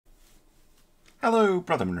Hello,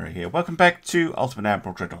 Brother Monroe here. Welcome back to Ultimate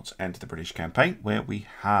Admiral Dreadnoughts and to the British campaign, where we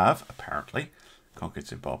have, apparently, conquered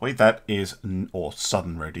Zimbabwe. That is, or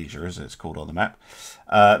Southern Rhodesia, as it's called on the map.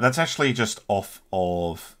 That's actually just off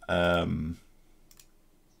of... oh,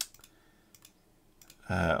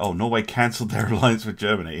 Norway cancelled their alliance with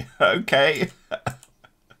Germany. Okay.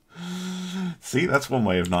 See, that's one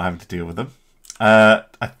way of not having to deal with them.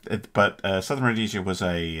 But Southern Rhodesia was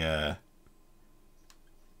a...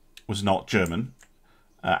 was not German.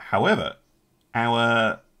 However,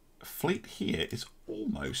 our fleet here is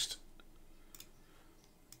almost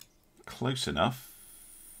close enough.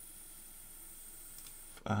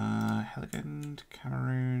 Helgoland,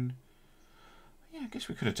 Cameroon. Yeah, I guess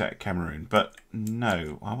we could attack Cameroon, but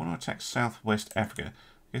no. I want to attack Southwest Africa.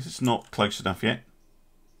 I guess it's not close enough yet.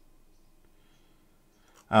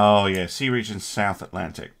 Oh yeah, Sea Region South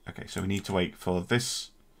Atlantic. Okay, so we need to wait for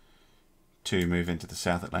this to move into the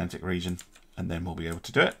South Atlantic region, and then we'll be able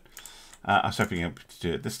to do it. I was hoping to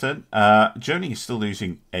do it this turn. Germany is still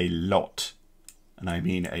losing a lot, and I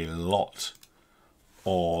mean a lot,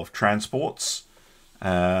 of transports.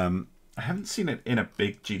 I haven't seen it in a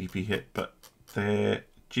big GDP hit, but their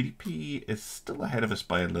GDP is still ahead of us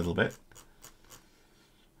by a little bit.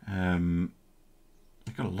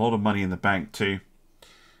 They've got a lot of money in the bank too.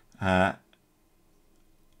 I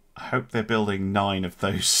hope they're building 9 of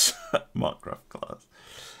those Mark Gruff class.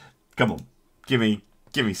 Come on, give me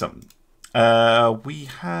something. We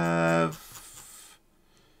have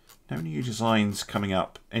no new designs coming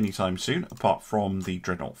up anytime soon, apart from the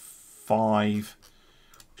Dreadnought 5,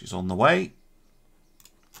 which is on the way.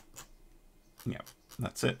 Yeah,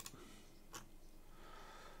 that's it.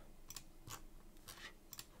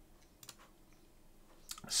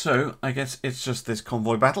 So, I guess it's just this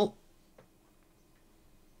convoy battle.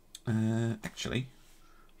 Actually,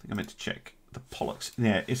 I think I meant to check the Pollux.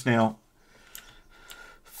 Yeah, it's now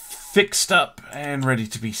fixed up and ready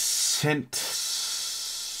to be sent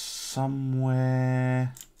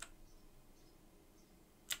somewhere.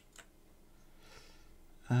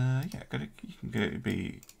 Yeah, you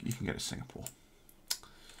can go to Singapore.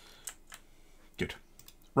 Good.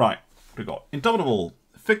 Right, what we got? Indomitable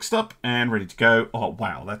fixed up and ready to go. Oh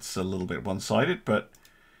wow, that's a little bit one-sided, but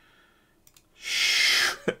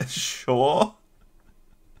sure.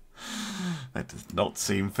 That does not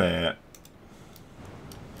seem fair.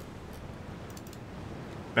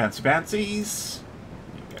 Bouncy bouncies.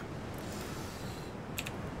 There you go.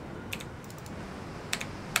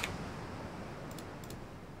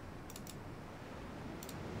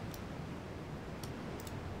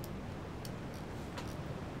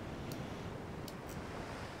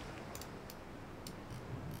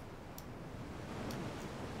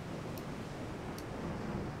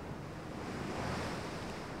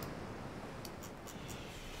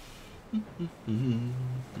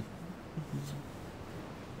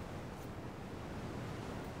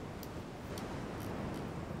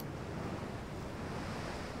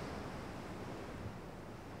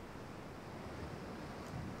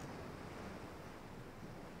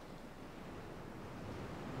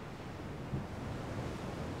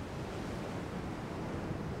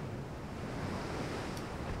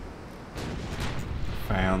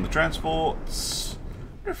 Found the transports. I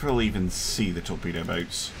wonder if we'll even see the torpedo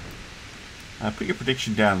boats. Put your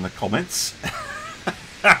prediction down in the comments.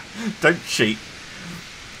 Don't cheat.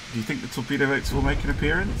 Do you think the torpedo boats will make an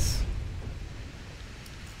appearance?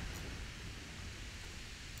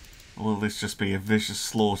 Or will this just be a vicious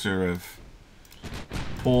slaughter of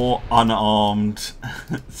poor, unarmed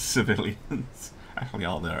civilians? Actually,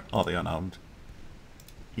 are they unarmed?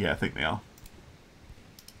 Yeah, I think they are.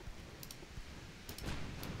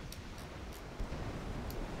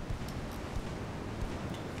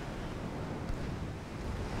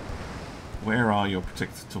 Where are your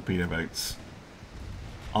protected torpedo boats?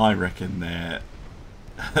 I reckon they're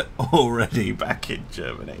already back in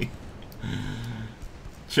Germany.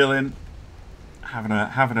 Chilling, having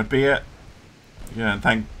a beer. Yeah, and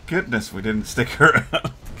thank goodness we didn't stick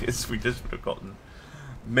around, because we just would have gotten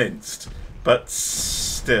minced. But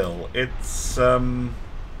still, it's not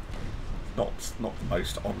the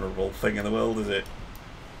most honourable thing in the world, is it?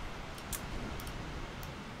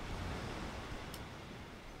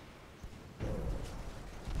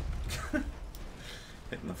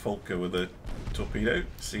 Hitting the Falker with a torpedo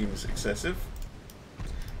seems excessive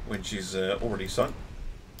when she's already sunk.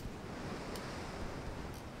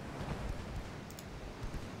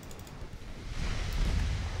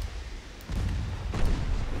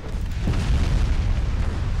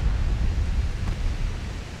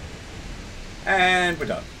 And we're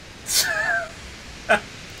done.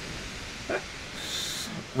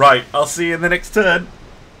 Right, I'll see you in the next turn.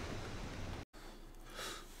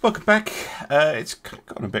 Welcome back. It's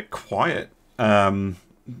gotten a bit quiet. The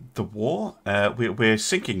war. We're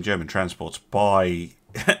sinking German transports by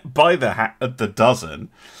the dozen.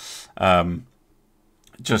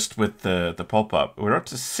 Just with the pop-up, we're up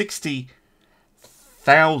to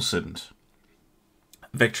 60,000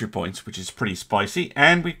 victory points, which is pretty spicy,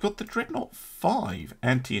 and we've got the Dreadnought 5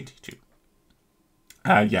 and TNT 2.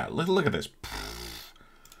 Yeah, look at this.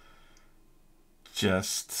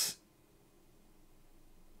 Just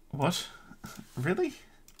what? Really?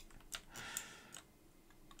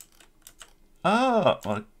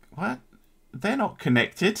 Oh, what? They're not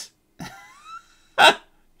connected.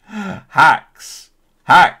 Hacks,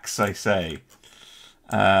 I say.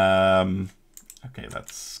 Okay,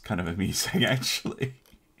 that's kind of amusing, actually.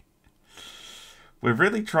 We're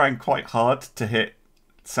really trying quite hard to hit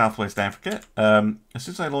Southwest Africa. As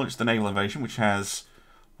soon as I launch the naval invasion, which has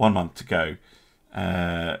 1 month to go,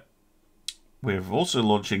 we're also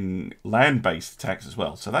launching land-based attacks as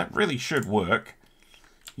well. So that really should work,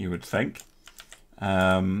 you would think.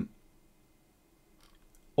 All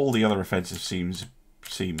the other offensives seem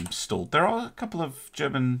stalled. There are a couple of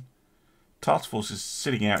German task forces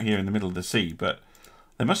sitting out here in the middle of the sea, but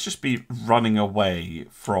they must just be running away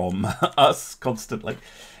from us constantly.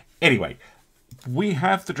 Anyway, we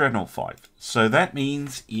have the Dreadnought 5, so that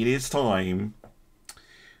means it is time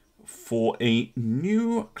for a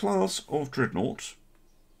new class of Dreadnought,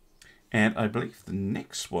 and I believe the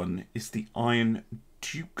next one is the Iron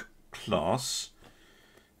Duke class.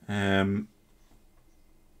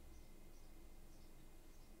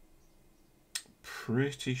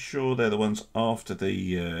 Pretty sure they're the ones after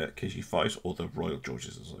the KG5s, or the Royal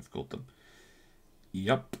Georges as I've called them.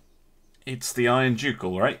 Yup, it's the Iron Duke,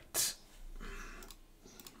 all right.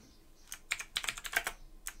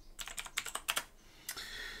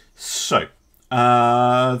 So,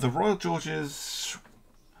 the Royal Georges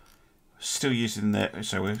still using the,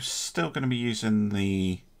 so we're still going to be using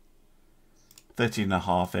the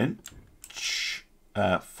 13.5 inch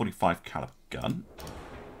 45 caliber gun.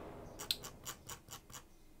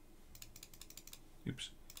 Oops.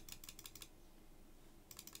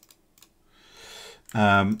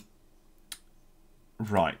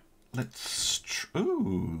 Right. Let's.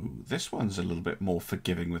 Ooh, this one's a little bit more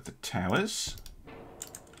forgiving with the towers.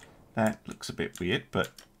 That looks a bit weird,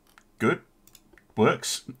 but good.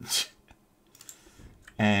 Works.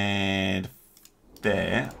 And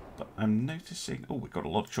there. But I'm noticing. Oh, we've got a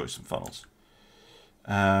lot of choice in funnels.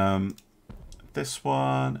 This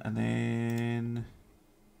one, and then.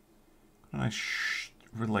 Nice,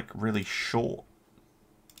 really short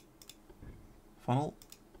funnel.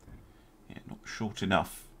 Yeah, not short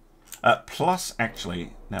enough. Plus,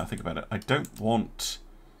 actually, now I think about it, I don't want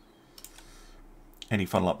any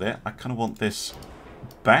funnel up there. I kind of want this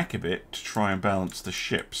back a bit to try and balance the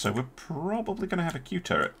ship. So we're probably going to have a Q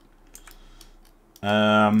turret.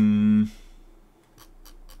 Medium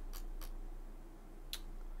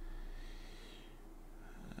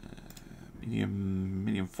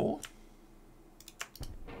 4.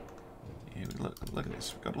 Yeah, look at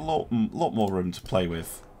this. We've got a lot more room to play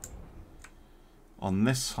with on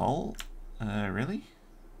this hull. Really?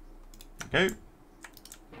 There we go.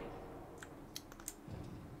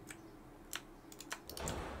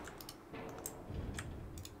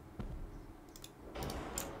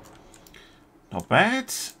 Not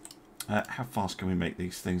bad. How fast can we make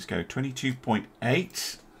these things go?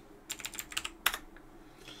 22.8.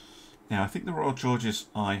 Now, I think the Royal Georges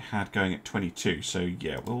I had going at 22, so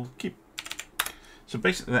yeah, we'll keep. So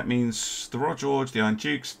basically that means the Royal George, the Iron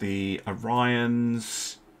Dukes, the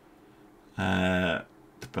Orions, the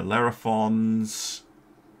Bellerophons,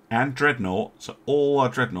 and Dreadnought, so all our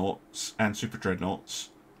Dreadnoughts and Super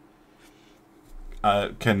Dreadnoughts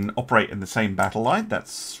can operate in the same battle line.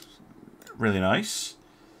 That's really nice.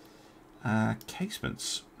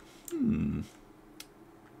 Casements. Could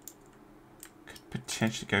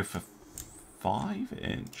potentially go for 5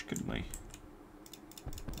 inch, couldn't we?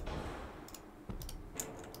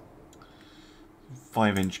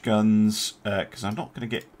 5 inch guns, because I'm not going to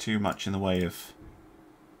get too much in the way of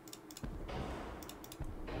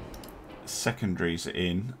secondaries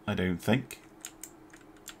in, I don't think.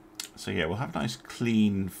 So yeah, we'll have a nice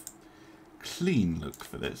clean look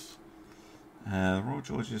for this. Royal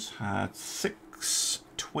Georges had 6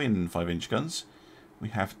 twin 5 inch guns. We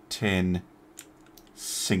have 10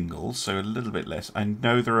 singles, so a little bit less. I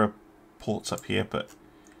know there are ports up here, but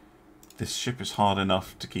this ship is hard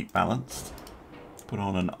enough to keep balanced. Put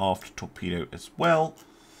on an aft torpedo as well.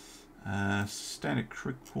 Standard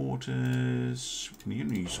crew quarters. We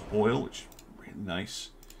can use oil, which is really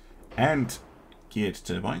nice. And geared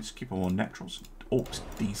turbines. Keep them on naturals. Orcs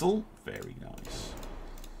diesel. Very nice.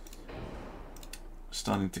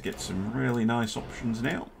 Starting to get some really nice options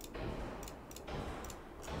now.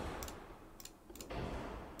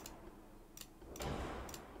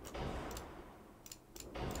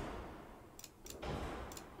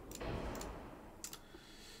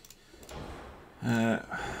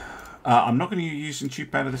 I'm not going to use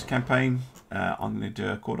tube powder this campaign. I'm going to do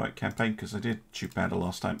a cordite campaign because I did tube powder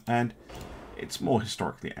last time, and it's more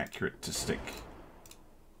historically accurate to stick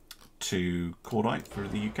to cordite for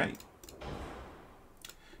the UK.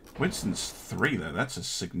 Winston's 3 though, that's a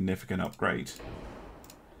significant upgrade.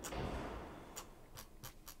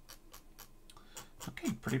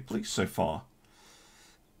 Okay, pretty pleased so far.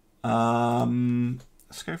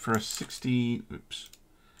 Let's go for a 16, oops,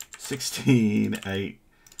 16, 8,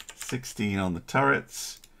 16 on the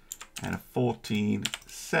turrets, and a 14,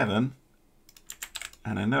 7.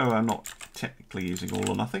 And I know I'm not technically using all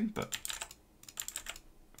or nothing, but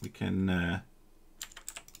we can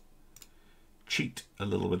cheat a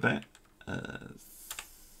little with that.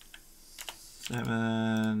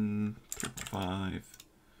 7, 3.5,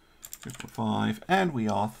 3.5, and we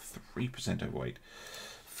are 3% overweight.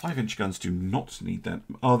 5-inch guns do not need that.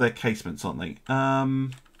 Oh, they're casements, aren't they?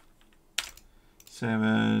 7,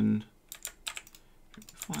 3.5,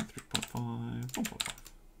 3.5, 1.5.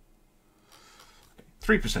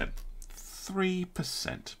 3%.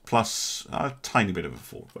 3% plus a tiny bit of a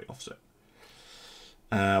forward weight offset.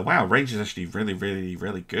 Wow, range is actually really, really,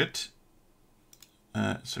 really good.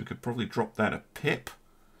 So we could probably drop that a pip.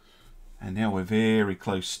 And now we're very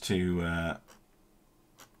close to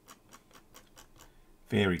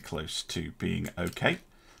being okay.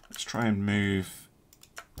 Let's try and move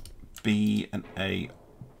B and A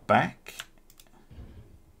back.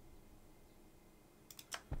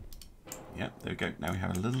 Yeah, there we go. Now we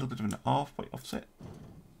have a little bit of an halfway offset.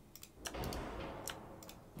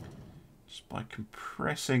 Just by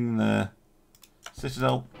compressing the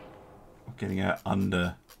citadel, getting her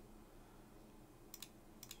under,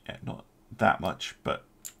 yeah, not that much, but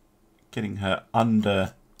getting her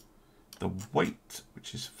under the weight,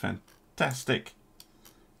 which is fantastic.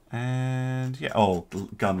 And yeah, oh,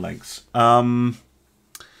 gun lengths. 5-inch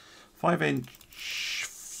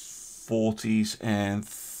 40s and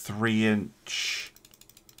 3-inch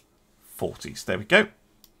 40s. There we go.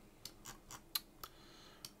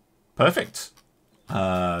 Perfect.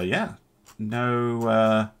 Yeah.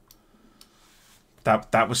 No.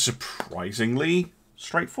 That was surprisingly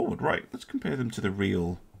straightforward. Right. Let's compare them to the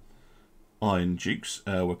real Iron Dukes.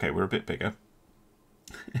 Okay, we're a bit bigger.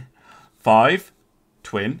 5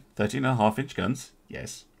 twin 13.5-inch guns.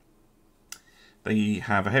 Yes. They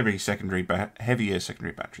have a heavier secondary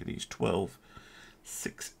battery. These 12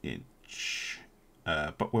 6-inch,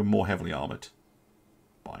 but we're more heavily armored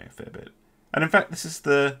by a fair bit. And in fact, this is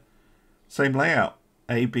the same layout: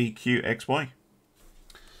 A, B, Q, X, Y.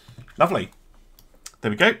 Lovely.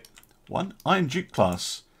 There we go. One Iron Duke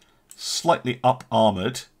class, slightly up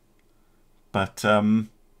armored, but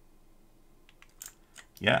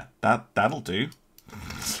yeah, that'll do.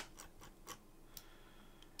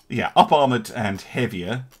 Yeah, up armored and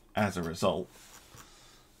heavier as a result.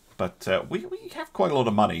 But we have quite a lot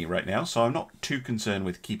of money right now, so I'm not too concerned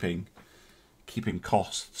with keeping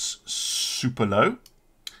costs super low.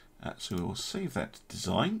 So we'll save that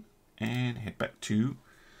design and head back to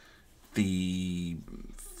the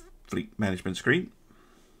fleet management screen.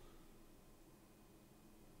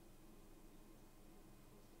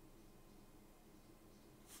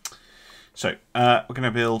 So we're going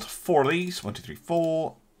to build 4 of these. 1, 2, 3,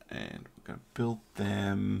 4, and we're going to build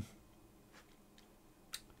them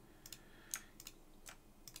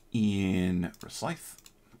in Rosyth.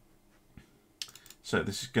 So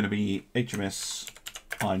this is going to be HMS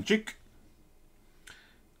Iron Duke,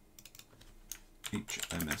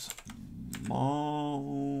 HMS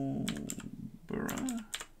Marlborough,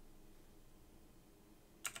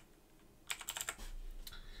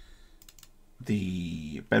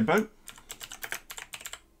 the Benbow,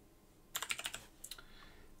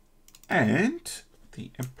 and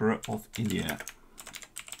the Emperor of India.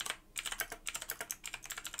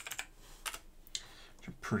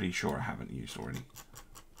 I'm pretty sure I haven't used already.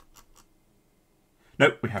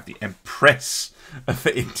 Nope, we have the Empress of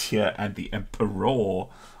India and the Emperor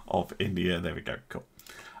of India. There we go. Cool.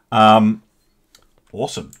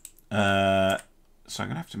 Awesome. So I'm going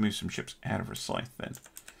to have to move some ships out of Rosyth then.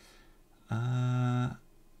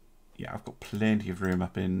 Yeah, I've got plenty of room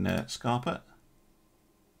up in Scarpa.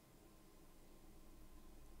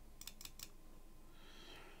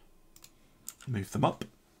 Move them up.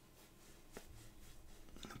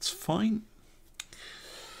 Let's fine.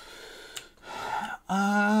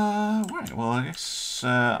 Right, well, I guess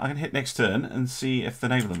I can hit next turn and see if the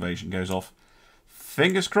naval invasion goes off.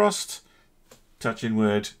 Fingers crossed. Touching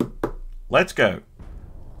wood. Let's go.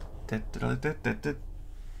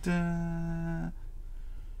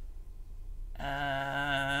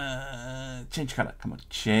 Change colour. Come on,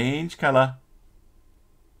 change colour.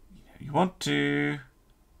 You want to...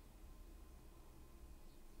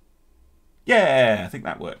 Yeah, I think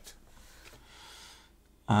that worked.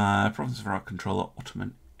 Province of Iraq controller,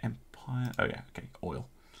 Ottoman Empire. Oh yeah, okay, oil.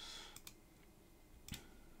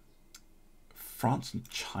 France and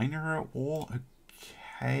China are at war.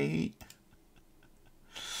 Okay.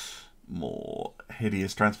 More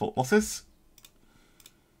hideous transport losses.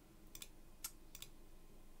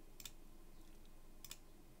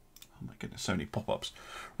 Oh my goodness, so many pop-ups.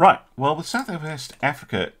 Right, well, with Southwest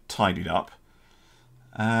Africa tidied up,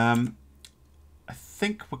 I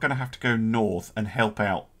think we're going to have to go north and help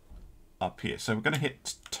out up here. So we're going to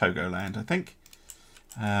hit Togoland, I think.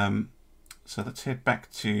 So let's head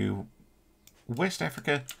back to West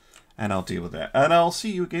Africa, and I'll deal with that. And I'll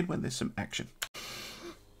see you again when there's some action.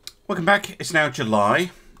 Welcome back. It's now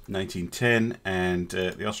July 1910, and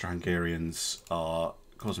the Austro-Hungarians are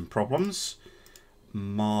causing problems.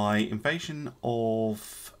 My invasion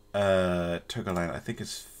of Togoland, I think,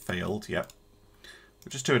 has failed. Yep. We'll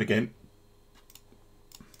just do it again.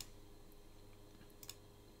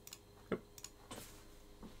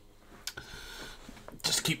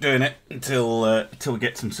 Just keep doing it until we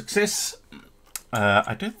get some success.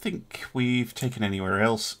 I don't think we've taken anywhere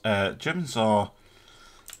else. Germans are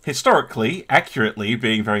historically, accurately,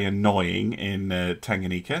 being very annoying in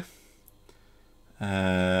Tanganyika.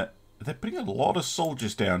 They're putting a lot of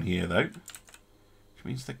soldiers down here, though, which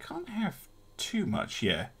means they can't have too much.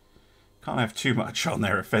 Yeah, can't have too much on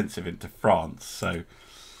their offensive into France. So,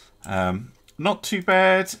 not too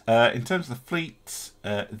bad. In terms of the fleet,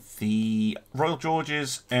 the Royal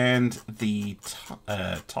Georges and the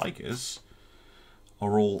Tigers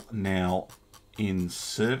are all now in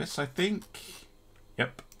service, I think.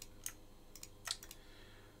 Yep.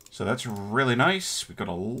 So that's really nice. We've got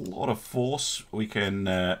a lot of force we can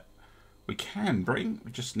bring.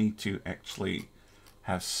 We just need to actually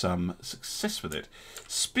have some success with it.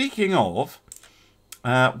 Speaking of,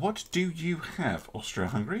 what do you have,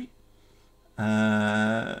 Austria-Hungary?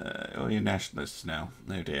 Oh, you're nationalists now.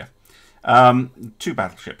 Oh dear. 2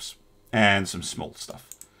 battleships and some small stuff.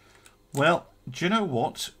 Well, do you know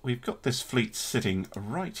what? We've got this fleet sitting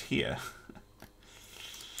right here.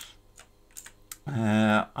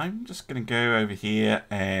 I'm just going to go over here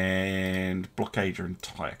and blockade your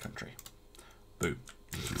entire country. Boom.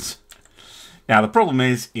 Now, the problem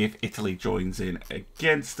is if Italy joins in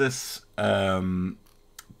against us,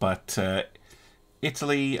 but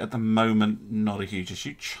Italy at the moment, not a huge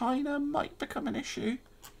issue. China might become an issue.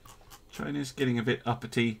 China's getting a bit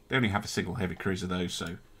uppity. They only have a single heavy cruiser though,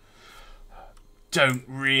 so don't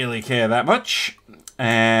really care that much.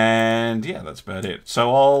 And yeah, that's about it.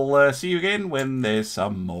 So I'll see you again when there's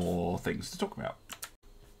some more things to talk about.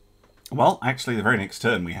 Well, actually, the very next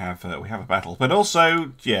turn we have a battle, but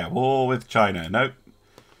also, yeah, war with China. Nope,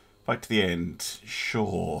 fight to the end.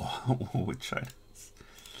 Sure, war with China. It's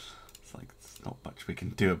like there's not much we can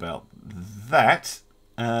do about that.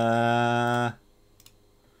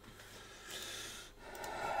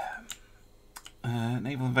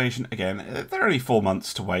 Naval invasion again. They're only 4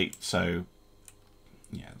 months to wait, so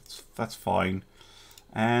yeah, that's fine.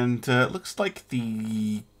 And looks like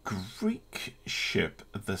the Greek ship,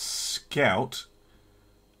 the Scout,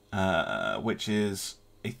 which is,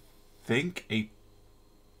 I think, a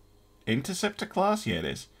interceptor class. Yeah, it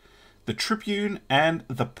is. The Tribune and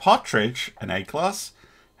the Partridge, an A class,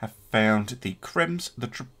 have found the Krems, the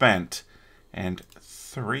Trabant, and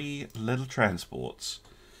 3 little transports.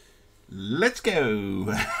 Let's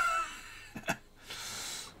go.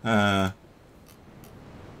 Nice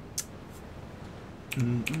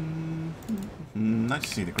to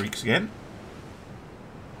see the Greeks again.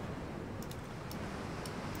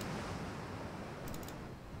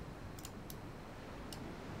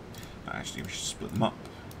 Actually, we should split them up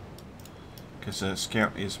because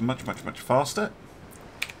Scout is much faster.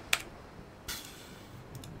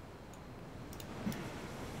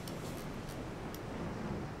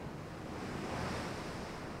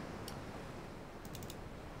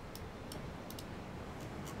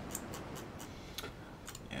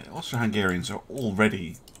 Austro-Hungarians are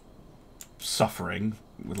already suffering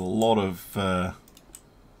with a lot of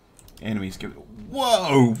enemies.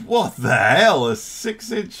 Whoa! What the hell? A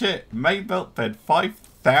 6-inch hit. Main belt fed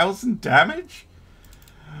 5,000 damage?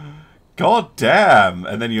 God damn!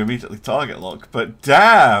 And then you immediately target lock. But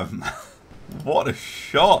damn! What a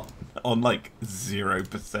shot on like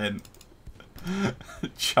 0%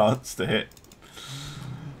 chance to hit.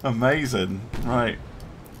 Amazing. Right.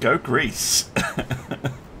 Go Greece.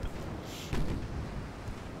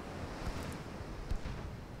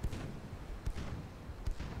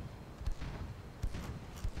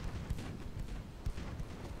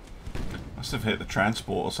 Must have hit the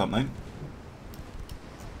transport or something.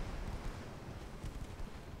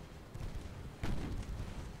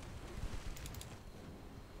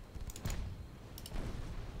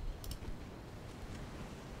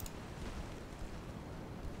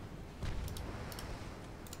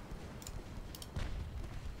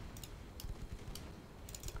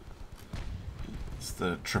 It's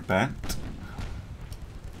the Trabant.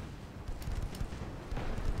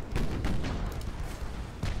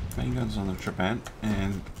 Main guns on the Trabant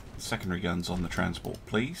and secondary guns on the transport,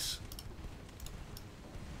 please.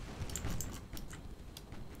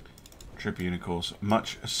 Tribune, of course,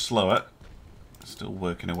 much slower. Still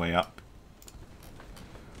working her way up.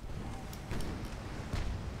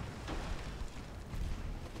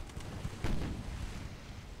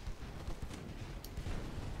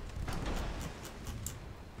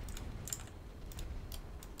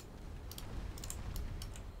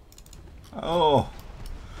 Oh,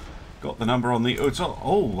 got the number on the...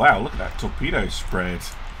 Oh, wow, look at that torpedo spread.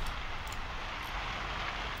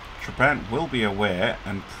 Trabant will be aware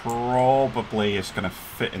and probably is going to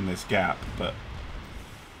fit in this gap, but...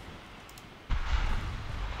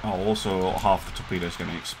 Oh, also half the torpedo is going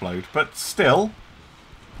to explode, but still,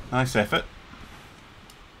 nice effort.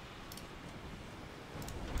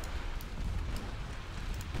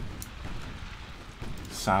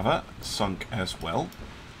 Sava sunk as well.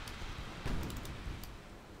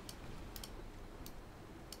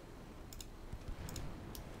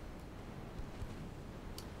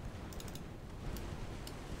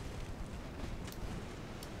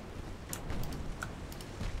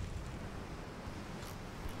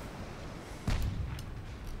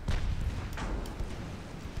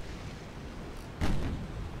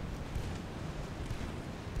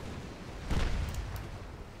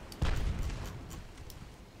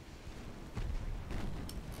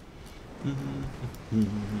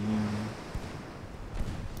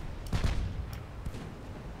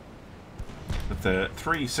 With the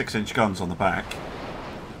 3 6-inch guns on the back.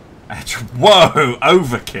 Whoa!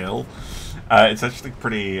 Overkill! It's actually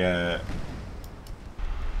pretty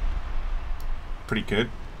good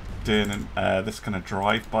doing this kind of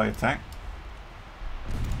drive-by attack.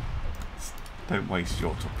 Don't waste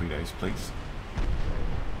your torpedoes, please.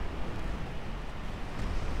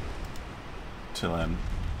 Till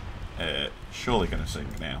surely going to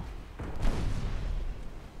sink now.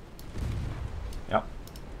 Yep.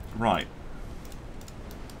 Right.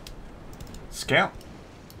 Scout.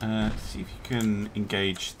 See if you can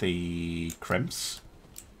engage the Krems.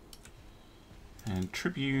 And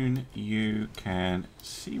Tribune, you can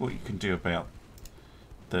see what you can do about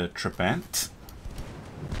the Trabant.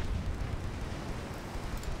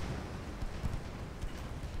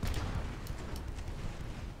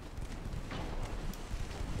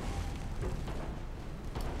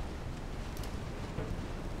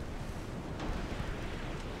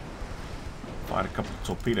 Fired a couple of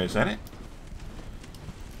torpedoes at it,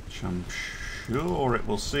 which I'm sure it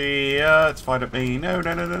will see. It's fired at me. No,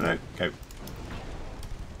 no, no, no, no. Go.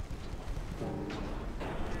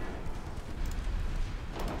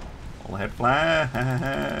 All head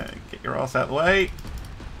flare. Get your ass out of the way.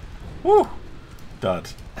 Woo! Dud.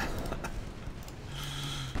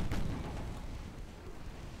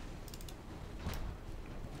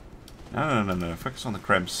 No, no, no, no. Focus on the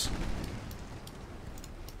Krebs.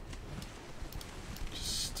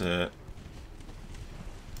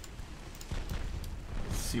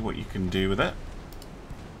 See what you can do with it.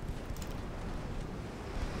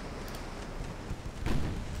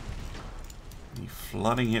 Any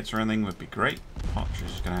flooding hits or anything would be great. Partridge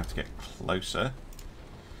is going to have to get closer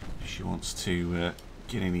if she wants to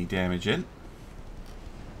get any damage in.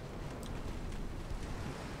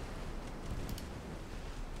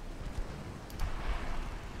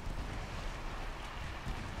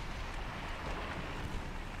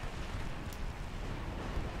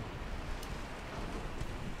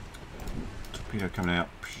 Torpedo coming out,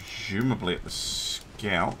 presumably at the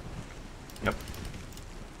scout. Yep.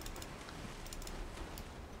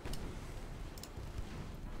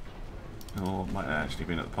 Or it might have actually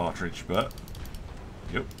been at the Partridge, but...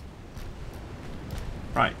 Yep.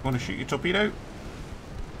 Right, want to shoot your torpedo?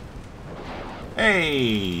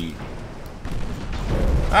 Hey!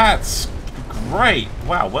 That's Great!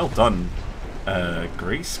 Wow, well done,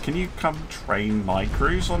 Greece. Can you come train my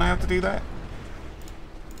crews on how to do that?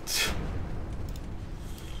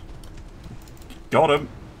 Got him!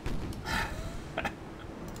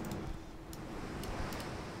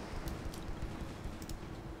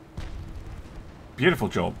 Beautiful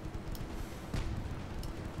job.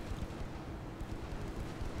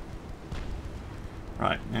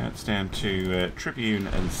 Right, now it's down to Tribune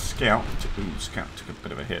and Scout. Ooh, Scout took a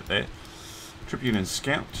bit of a hit there. Tribune and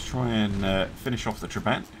Scout to try and finish off the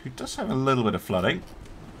Trabant, who does have a little bit of flooding.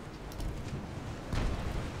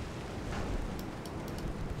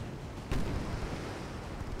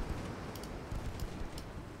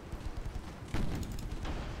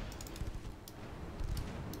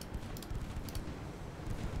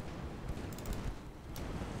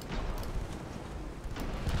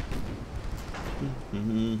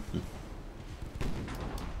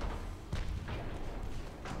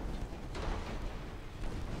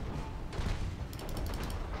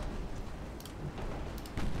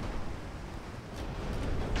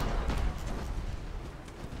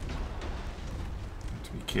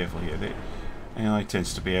 Careful here. The AI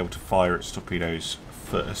tends to be able to fire its torpedoes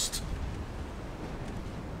first.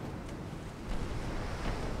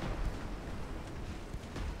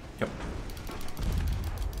 Yep.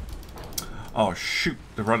 Oh shoot,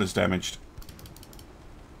 the rudder's damaged.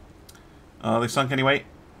 Are they sunk anyway?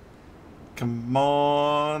 Come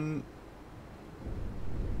on.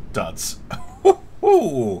 Duds.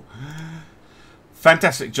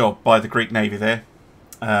 Fantastic job by the Greek Navy there.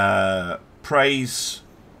 Praise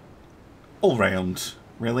all round,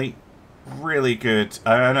 really. Really good.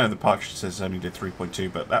 I know the Partridge says only did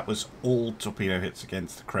 3.2, but that was all torpedo hits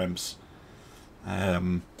against the Krems.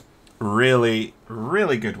 Really,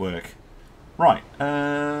 really good work. Right,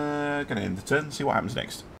 gonna end the turn and see what happens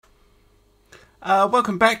next.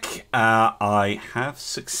 Welcome back. I have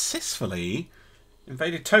successfully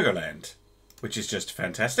invaded Togoland, which is just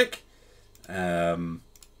fantastic.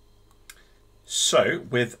 So,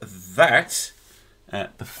 with that,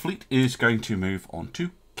 the fleet is going to move on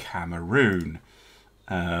to Cameroon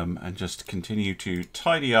and just continue to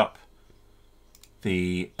tidy up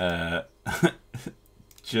the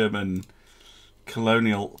German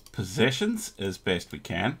colonial possessions as best we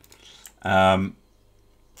can. I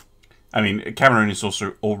mean, Cameroon is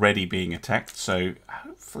also already being attacked, so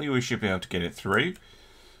hopefully we should be able to get it through.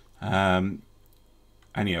 And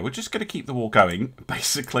yeah, we're just going to keep the war going,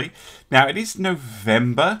 basically. Now, it is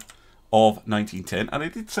November of 1910, and I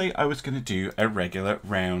did say I was going to do a regular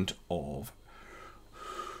round of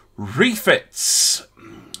refits.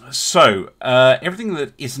 So, everything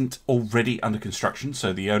that isn't already under construction,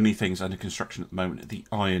 so the only things under construction at the moment are the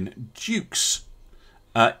Iron Dukes,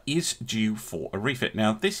 is due for a refit.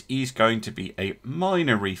 Now, this is going to be a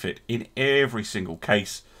minor refit in every single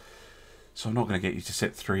case. So I'm not going to get you to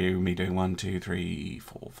sit through me doing 1, 2, 3,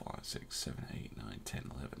 4, 5, 6, 7, 8, 9,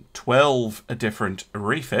 10, 11, 12 different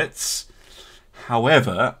refits.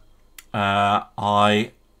 However,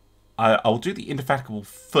 I'll do the Indefatigable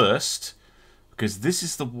first, because this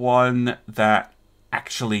is the one that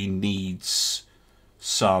actually needs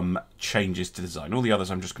some changes to design. All the others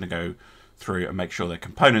I'm just going to go through and make sure their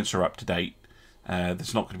components are up to date.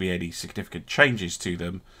 There's not going to be any significant changes to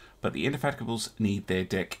them, but the Indefatigables need their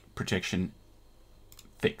deck protection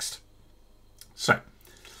fixed. So,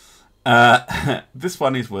 this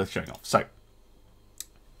one is worth showing off. So,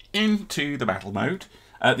 into the battle mode.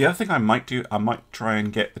 The other thing I might do, I might try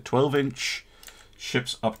and get the 12-inch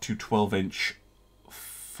ships up to 12-inch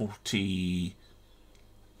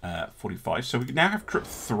 45. So we now have Trip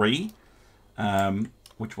 3,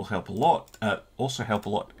 which will help a lot. Also help a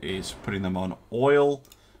lot is putting them on oil,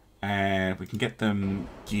 and we can get them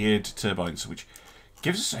geared turbines, which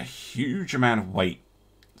gives us a huge amount of weight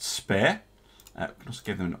spare. We can also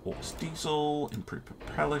give them an Orts diesel, improved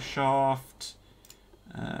propeller shaft.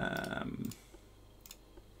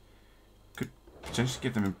 Could potentially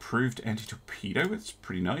give them improved anti-torpedo. It's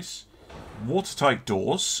pretty nice. Watertight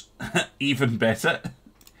doors, even better.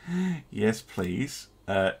 Yes, please.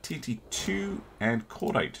 TNT 2 and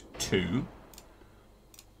Cordite 2.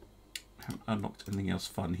 Haven't unlocked anything else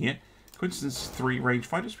fun here. Coincidence 3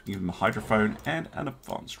 rangefighters. We can give them a hydrophone and an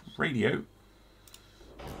advanced radio.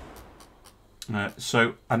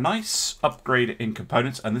 So a nice upgrade in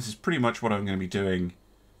components, and this is pretty much what I'm going to be doing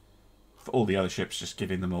for all the other ships, just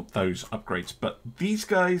giving them all those upgrades. But these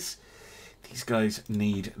guys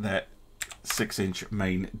need that 6-inch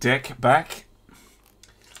main deck back.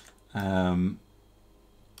 And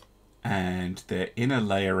their inner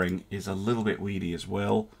layering is a little bit weedy as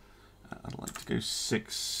well. I'd like to go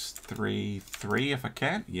 6-3-3 if I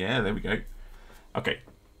can. Yeah, there we go. Okay.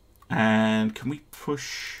 And can we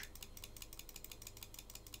push...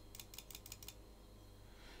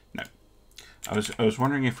 No. I was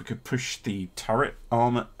wondering if we could push the turret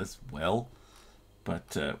armor as well,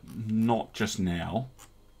 but not just now.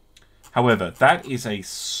 However, that is a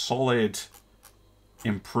solid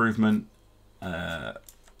improvement. It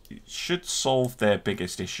should solve their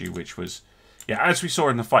biggest issue, which was, yeah, as we saw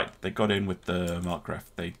in the fight, they got in with the Markgraf.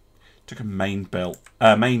 They took a main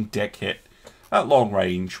deck hit at long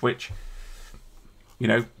range, which, you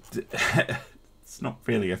know, it's not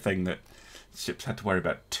really a thing that ships had to worry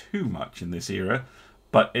about too much in this era,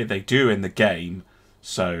 but they do in the game.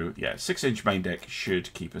 So yeah, 6-inch main deck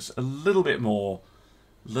should keep us a little bit more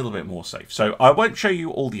safe. So I won't show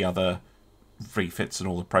you all the other refits and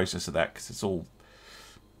all the process of that, because it's all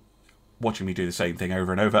watching me do the same thing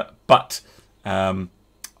over and over. But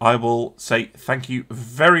I will say thank you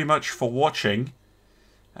very much for watching,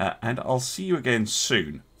 and I'll see you again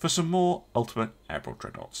soon for some more Ultimate Airborne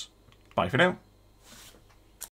Dreadnoughts. Bye for now.